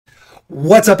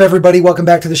What's up, everybody? Welcome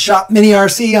back to the Shop Mini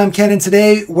RC. I'm Ken, and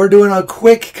today we're doing a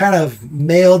quick kind of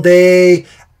mail day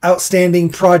outstanding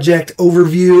project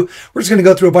overview. We're just going to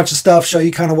go through a bunch of stuff, show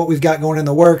you kind of what we've got going in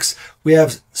the works. We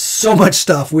have so much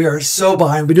stuff. We are so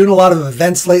behind. We've been doing a lot of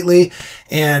events lately,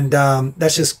 and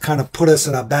that's just kind of put us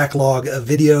in a backlog of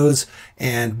videos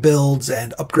and builds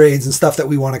and upgrades and stuff that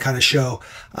we want to kind of show.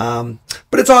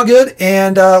 But it's all good,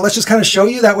 and let's just kind of show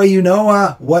you. That way you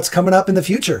know what's coming up in the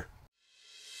future.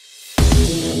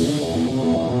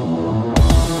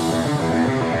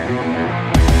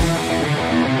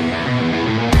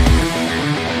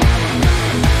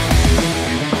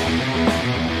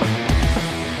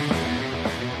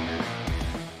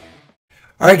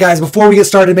 All right, guys, before we get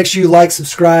started, make sure you like,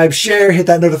 subscribe, share, hit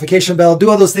that notification bell, do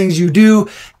all those things you do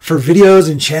for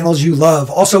videos and channels you love.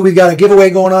 Also, we've got a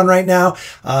giveaway going on right now.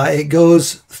 It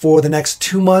goes for the next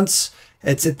 2 months.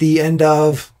 It's at the end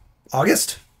of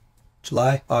August,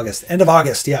 July, August, end of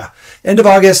August. Yeah. End of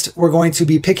August, we're going to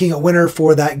be picking a winner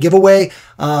for that giveaway.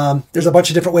 There's a bunch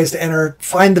of different ways to enter.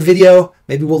 Find the video.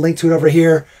 Maybe we'll link to it over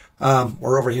here,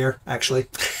 or over here, actually.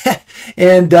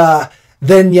 And,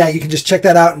 then yeah, you can just check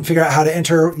that out and figure out how to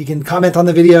enter. You can comment on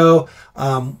the video.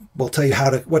 We'll tell you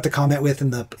what to comment with in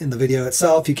the video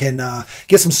itself. You can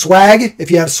get some swag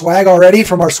if you have swag already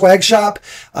from our swag shop.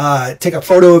 Take a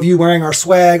photo of you wearing our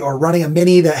swag or running a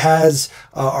mini that has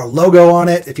our logo on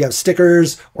it. If you have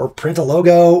stickers, or print a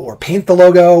logo or paint the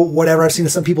logo, whatever. I've seen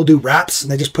some people do wraps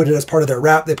and they just put it as part of their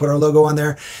wrap. They put our logo on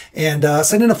there, and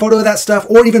send in a photo of that stuff,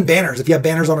 or even banners. If you have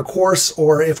banners on a course,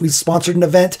 or if we sponsored an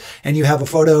event and you have a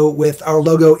photo with our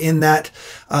logo in that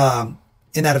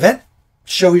event,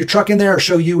 show your truck in there or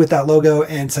show you with that logo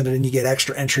and send it in. You get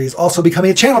extra entries. Also,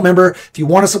 becoming a channel member, if you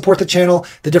want to support the channel,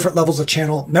 the different levels of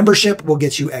channel membership will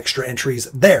get you extra entries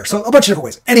there. So a bunch of different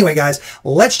ways. Anyway, guys,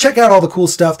 let's check out all the cool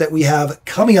stuff that we have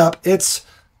coming up. It's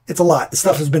a lot. The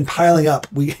stuff has been piling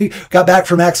up. We got back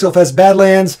from Axial Fest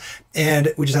Badlands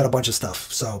and we just had a bunch of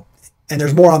stuff. So, and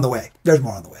there's more on the way. There's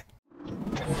more on the way.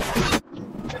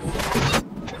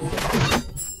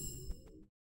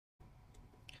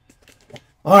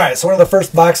 All right, so one of the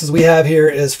first boxes we have here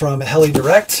is from Heli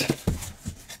Direct.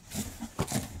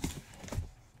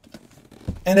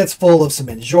 And it's full of some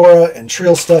Injora and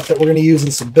Treal stuff that we're going to use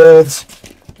in some builds.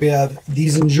 We have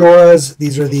these Injoras.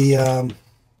 These are the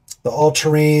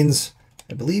all-terrains.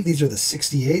 I believe these are the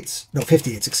 68s. No,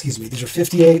 58s, excuse me. These are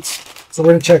 58s. So we're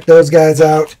going to check those guys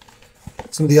out.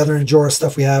 Some of the other Injora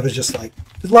stuff we have is just like,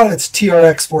 a lot of it's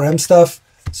TRX 4M stuff.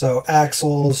 So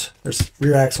axles, there's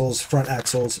rear axles, front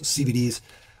axles, CVDs,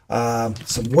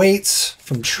 some weights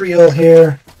from Treal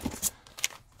here.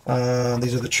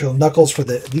 These are the Treal knuckles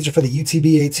these are for the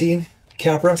UTB 18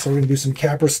 Capra. So we're going to do some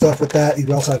Capra stuff with that. We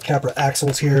also have Capra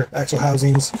axles here, axle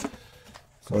housings.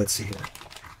 So let's see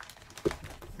here.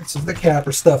 This is the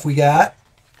Capra stuff we got.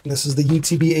 This is the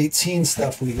UTB 18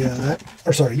 stuff we got.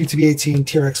 Or sorry, UTB 18,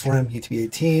 TRX 4M, UTB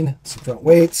 18, some front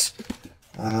weights.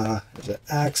 There's an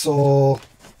axle.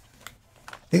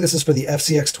 I think this is for the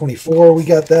FCX24. We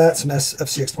got that. Some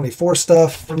FCX24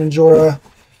 stuff from Injora.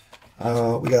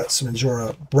 We got some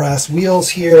Injora brass wheels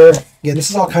here. Again, this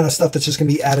is all kind of stuff that's just going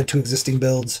to be added to existing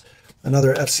builds.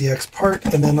 Another FCX part.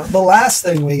 And then the last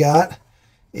thing we got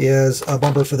is a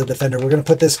bumper for the Defender. We're going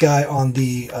to put this guy on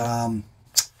the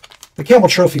Camel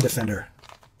Trophy Defender.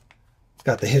 It's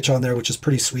got the hitch on there, which is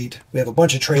pretty sweet. We have a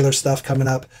bunch of trailer stuff coming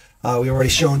up. We've already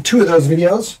shown 2 of those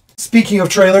videos. Speaking of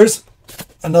trailers,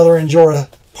 another Injora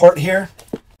part here.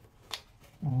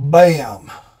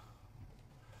 Bam.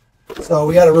 So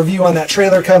we got a review on that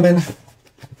trailer coming.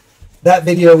 That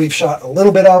video we've shot a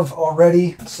little bit of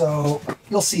already, so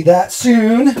you'll see that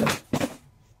soon.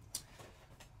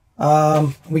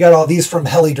 We got all these from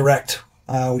Heli Direct.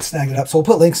 We snagged it up. So we'll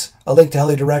put a link to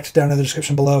Heli Direct down in the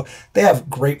description below. They have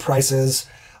great prices,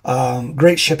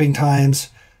 great shipping times.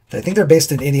 I think they're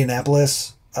based in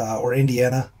Indianapolis or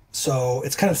Indiana. So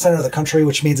it's kind of the center of the country,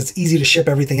 which means it's easy to ship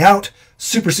everything out.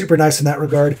 Super, super nice in that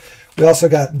regard. We also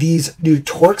got these new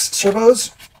Torq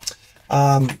servos.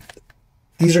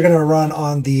 These are going to run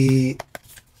on these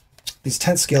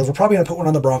 10th scales. We're probably going to put one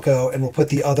on the Bronco, and we'll put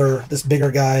this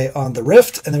bigger guy on the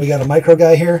Rift. And then we got a micro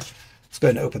guy here. Let's go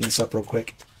ahead and open this up real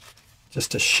quick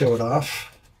just to show it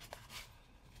off.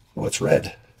 Oh, it's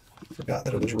red. I forgot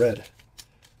that it was red.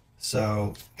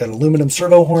 So got an aluminum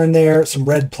servo horn there, some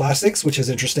red plastics, which is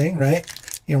interesting, right?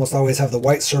 You almost always have the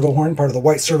white servo horn, part of the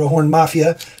white servo horn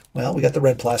mafia. Well, we got the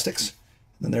red plastics.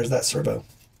 And then there's that servo.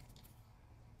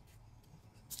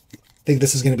 I think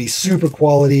this is going to be super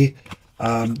quality.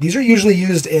 These are usually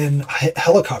used in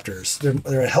helicopters.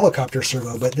 They're a helicopter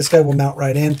servo, but this guy will mount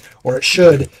right in, or it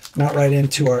should mount right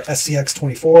into our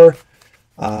SCX24.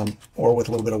 or with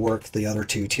a little bit of work, the other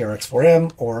two,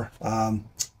 TRX4M or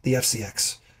the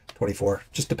FCX24.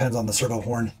 Just depends on the servo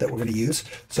horn that we're going to use.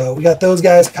 So we got those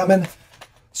guys coming.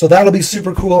 So that'll be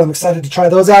super cool. I'm excited to try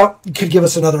those out. It could give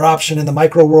us another option in the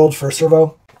micro world for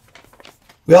servo.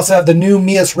 We also have the new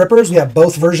Meus rippers. We have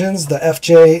both versions, the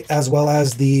FJ as well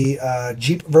as the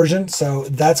Jeep version. So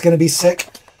that's going to be sick.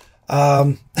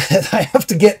 I have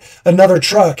to get another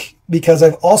truck because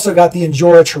I've also got the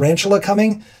Injora Tarantula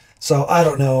coming. So I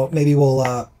don't know. Maybe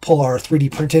we'll pull our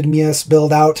 3D printed Meus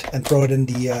build out and throw it in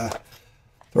the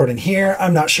throw it in here.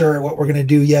 I'm not sure what we're going to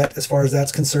do yet as far as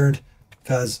that's concerned,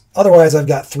 because otherwise I've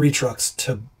got 3 trucks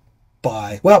to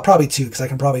buy. Well, probably 2, because I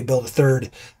can probably build a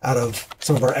third out of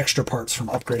some of our extra parts from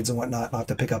upgrades and whatnot. I'll have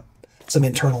to pick up some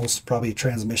internals, probably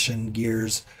transmission,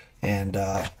 gears, and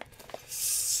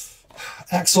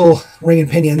axle, ring,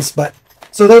 and pinions. But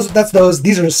so that's those.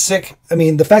 These are sick. I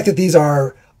mean, the fact that these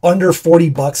are under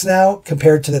 40 bucks now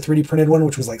compared to the 3D printed one,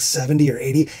 which was like 70 or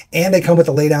 80, and they come with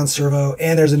a laydown servo,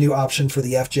 and there's a new option for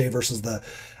the FJ versus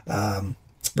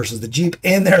the Jeep,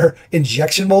 and they're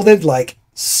injection molded, like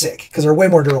sick, because they're way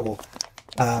more durable.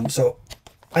 So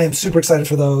I am super excited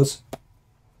for those.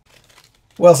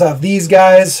 We also have these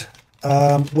guys,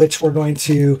 which we're going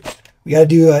to, we got to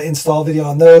do an install video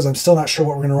on those. I'm still not sure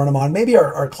what we're going to run them on. Maybe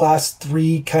our class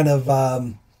 3 kind of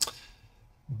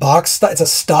box. It's a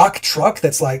stock truck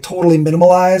that's like totally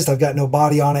minimalized. I've got no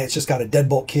body on it. It's just got a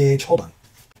deadbolt cage. Hold on.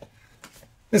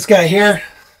 This guy here.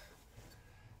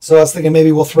 So I was thinking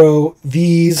maybe we'll throw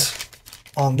these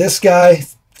on this guy.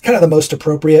 Kind of the most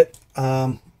appropriate.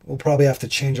 We'll probably have to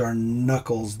change our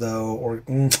knuckles though, or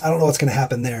I don't know what's going to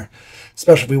happen there,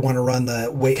 especially if we want to run the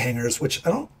weight hangers, which I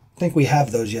don't think we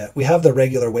have those yet. We have the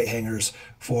regular weight hangers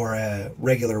for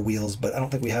regular wheels, but I don't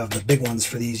think we have the big ones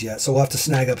for these yet. So we'll have to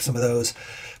snag up some of those.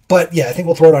 But yeah, I think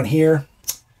we'll throw it on here.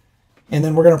 And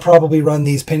then we're going to probably run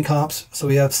these pin comps. So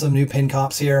we have some new pin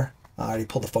comps here. I already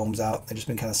pulled the foams out. They've just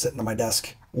been kind of sitting on my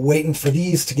desk waiting for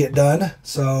these to get done.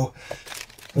 So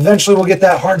eventually we'll get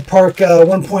that Hardpark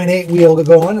 1.8 wheel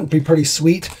going. It'll be pretty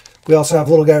sweet. We also have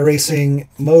Little Guy Racing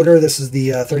motor. This is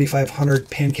the 3500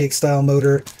 pancake style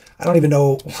motor. I don't even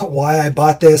know why I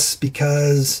bought this,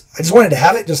 because I just wanted to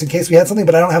have it just in case we had something,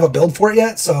 but I don't have a build for it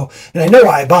yet. So, and I know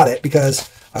why I bought it, because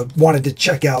I wanted to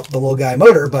check out the Little Guy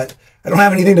motor, but I don't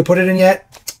have anything to put it in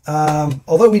yet.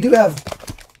 Although we do have,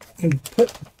 you can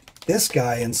put this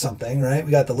guy in something, right? We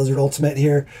got the Lizard Ultimate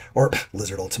here, or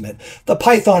Lizard Ultimate, the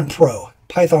Python Pro.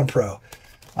 Python Pro.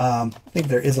 I think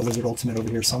there is a Lizard Ultimate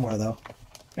over here somewhere though.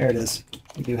 There it is.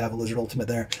 We do have a Lizard Ultimate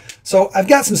there. So I've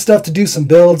got some stuff to do some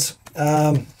builds.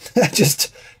 I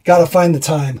just got to find the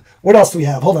time. What else do we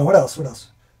have? Hold on. What else? What else?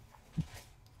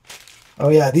 Oh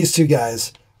yeah, these two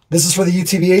guys. This is for the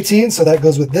UTV-18, so that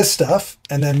goes with this stuff.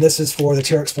 And then this is for the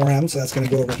TRX4M, so that's going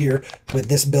to go over here with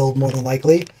this build more than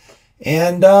likely.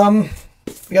 And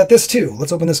we got this too.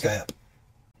 Let's open this guy up.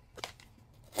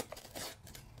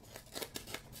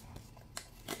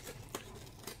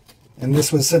 And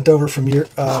this was sent over from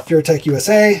Furitek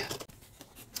USA.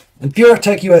 And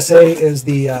Furitek USA is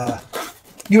the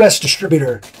US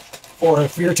distributor for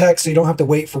Furitek, so you don't have to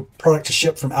wait for product to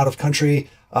ship from out of country.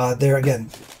 There again,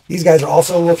 these guys are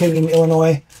also located in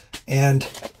Illinois, and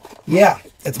yeah,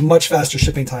 it's much faster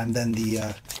shipping time than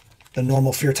the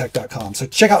normal Furitek.com. So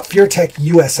check out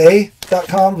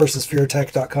FuritekUSA.com versus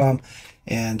Furitek.com.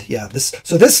 And yeah, this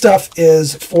stuff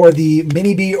is for the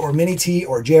Mini B or Mini T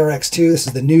or JRX2. This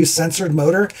is the new censored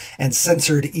motor and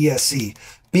censored ESC.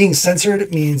 Being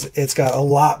censored means it's got a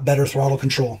lot better throttle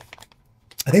control.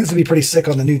 I think this will be pretty sick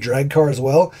on the new drag car as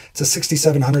well. It's a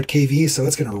 6700 kV, so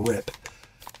it's going to rip.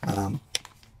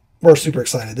 We're super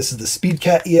excited. This is the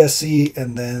Speedcat ESC,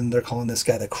 and then they're calling this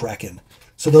guy the Kraken.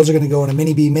 So those are going to go in a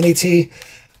Mini B, Mini T.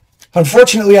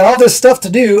 Unfortunately, we had all this stuff to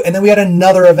do, and then we had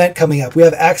another event coming up. We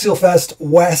have Axial Fest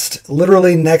West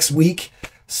literally next week,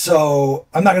 so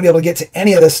I'm not going to be able to get to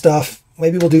any of this stuff.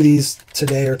 Maybe we'll do these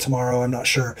today or tomorrow, I'm not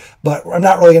sure. But I'm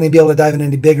not really going to be able to dive into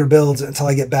any bigger builds until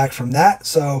I get back from that,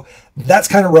 so that's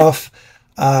kind of rough.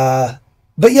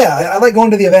 But yeah, I like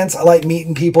going to the events. I like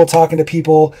meeting people, talking to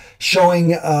people, showing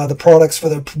the products for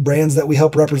the brands that we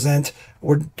help represent.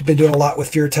 We've been doing a lot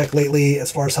with Furitek lately as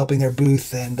far as helping their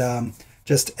booth and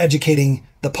just educating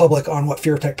the public on what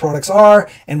Furitek products are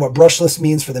and what brushless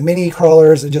means for the mini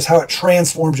crawlers and just how it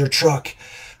transforms your truck.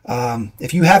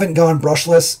 If you haven't gone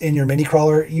brushless in your mini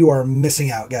crawler, you are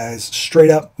missing out, guys. Straight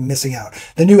up missing out.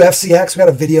 The new FCX, we got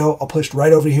a video I'll push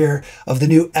right over here of the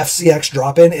new FCX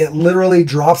drop-in. It literally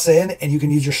drops in and you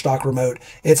can use your stock remote.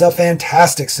 It's a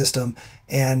fantastic system.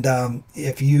 And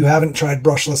if you haven't tried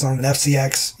brushless on an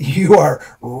FCX, you are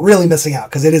really missing out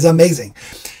because it is amazing.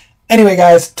 Anyway,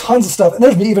 guys, tons of stuff. And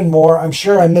there's even more. I'm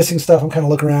sure I'm missing stuff. I'm kind of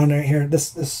looking around right here.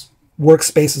 This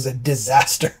workspace is a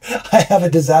disaster. I have a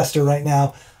disaster right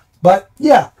now. But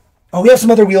yeah. Oh, we have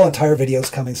some other wheel and tire videos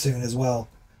coming soon as well.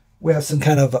 We have some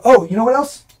kind of... Oh, you know what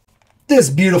else? This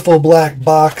beautiful black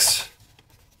box.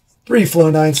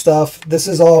 3flow9 stuff. This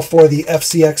is all for the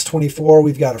FCX24.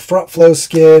 We've got a front flow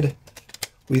skid.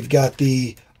 We've got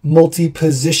the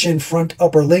multi-position front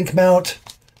upper link mount.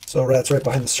 So that's right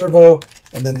behind the servo.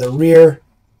 And then the rear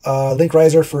link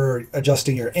riser for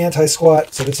adjusting your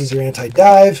anti-squat. So this is your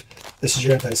anti-dive. This is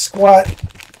your anti-squat.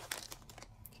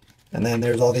 And then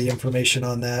there's all the information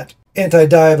on that.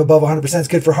 Anti-dive above 100% is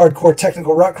good for hardcore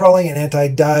technical rock crawling, and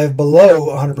anti-dive below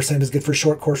 100% is good for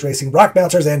short course racing, rock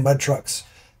bouncers, and mud trucks.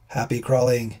 Happy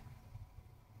crawling.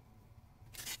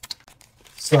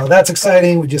 So that's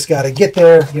exciting. We just got to get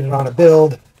there, get it on a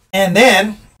build. And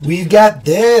then we've got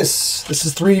this. This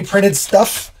is 3D printed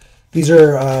stuff. These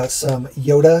are some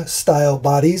Yota style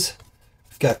bodies.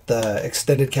 We've got the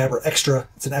extended cab, or extra.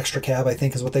 It's an extra cab, I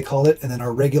think is what they call it. And then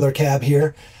our regular cab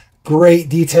here. Great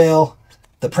detail.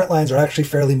 The print lines are actually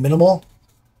fairly minimal,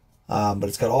 but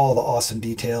it's got all the awesome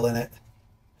detail in it.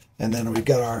 And then we've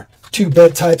got our 2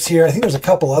 bed types here. I think there's a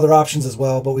couple other options as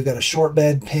well, but we've got a short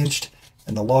bed pinched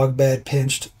and the log bed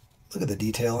pinched. Look at the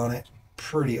detail on it.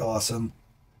 Pretty awesome.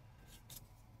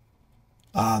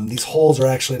 These holes are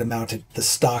actually to mount the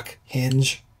stock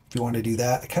hinge if you want to do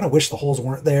that. I kind of wish the holes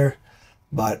weren't there,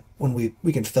 but when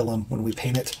we can fill them when we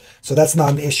paint it, so that's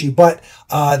not an issue. But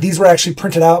these were actually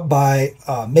printed out by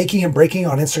Making and Breaking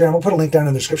on Instagram. I'll put a link down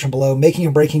in the description below. Making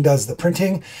and Breaking does the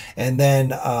printing, and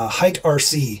then Height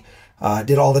RC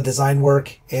did all the design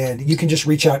work. And you can just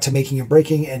reach out to Making and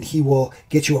Breaking, and he will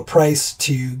get you a price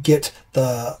to get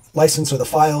the license or the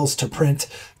files to print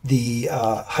the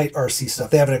Height RC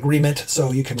stuff. They have an agreement,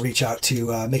 so you can reach out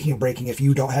to Making and Breaking if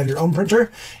you don't have your own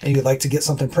printer and you'd like to get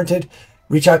something printed.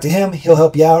 Reach out to him, he'll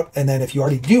help you out. And then if you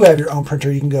already do have your own printer,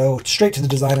 you can go straight to the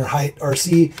designer, Height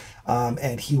RC,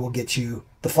 and he will get you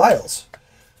the files.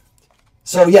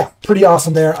 So yeah, pretty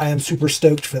awesome there. I am super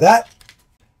stoked for that.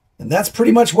 And that's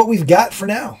pretty much what we've got for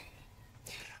now.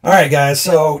 All right, guys,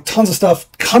 so tons of stuff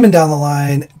coming down the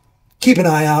line. Keep an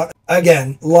eye out.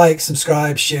 Again, like,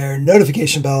 subscribe, share,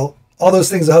 notification bell, all those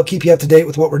things will help keep you up to date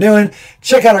with what we're doing.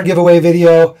 Check out our giveaway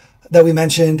video that we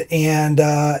mentioned. And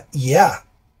yeah.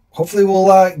 Hopefully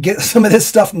we'll get some of this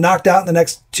stuff knocked out in the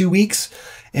next 2 weeks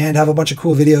and have a bunch of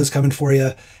cool videos coming for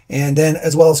you. And then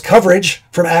as well as coverage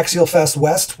from Axial Fest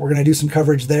West. We're going to do some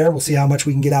coverage there. We'll see how much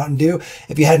we can get out and do.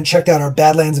 If you hadn't checked out our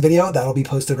Badlands video, that'll be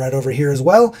posted right over here as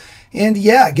well. And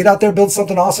yeah, get out there, build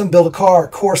something awesome, build a car,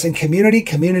 course, and community.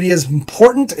 Community is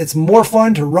important. It's more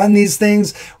fun to run these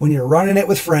things when you're running it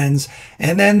with friends.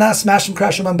 And then smash them,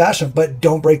 crash them, and bash them. But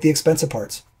don't break the expensive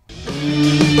parts.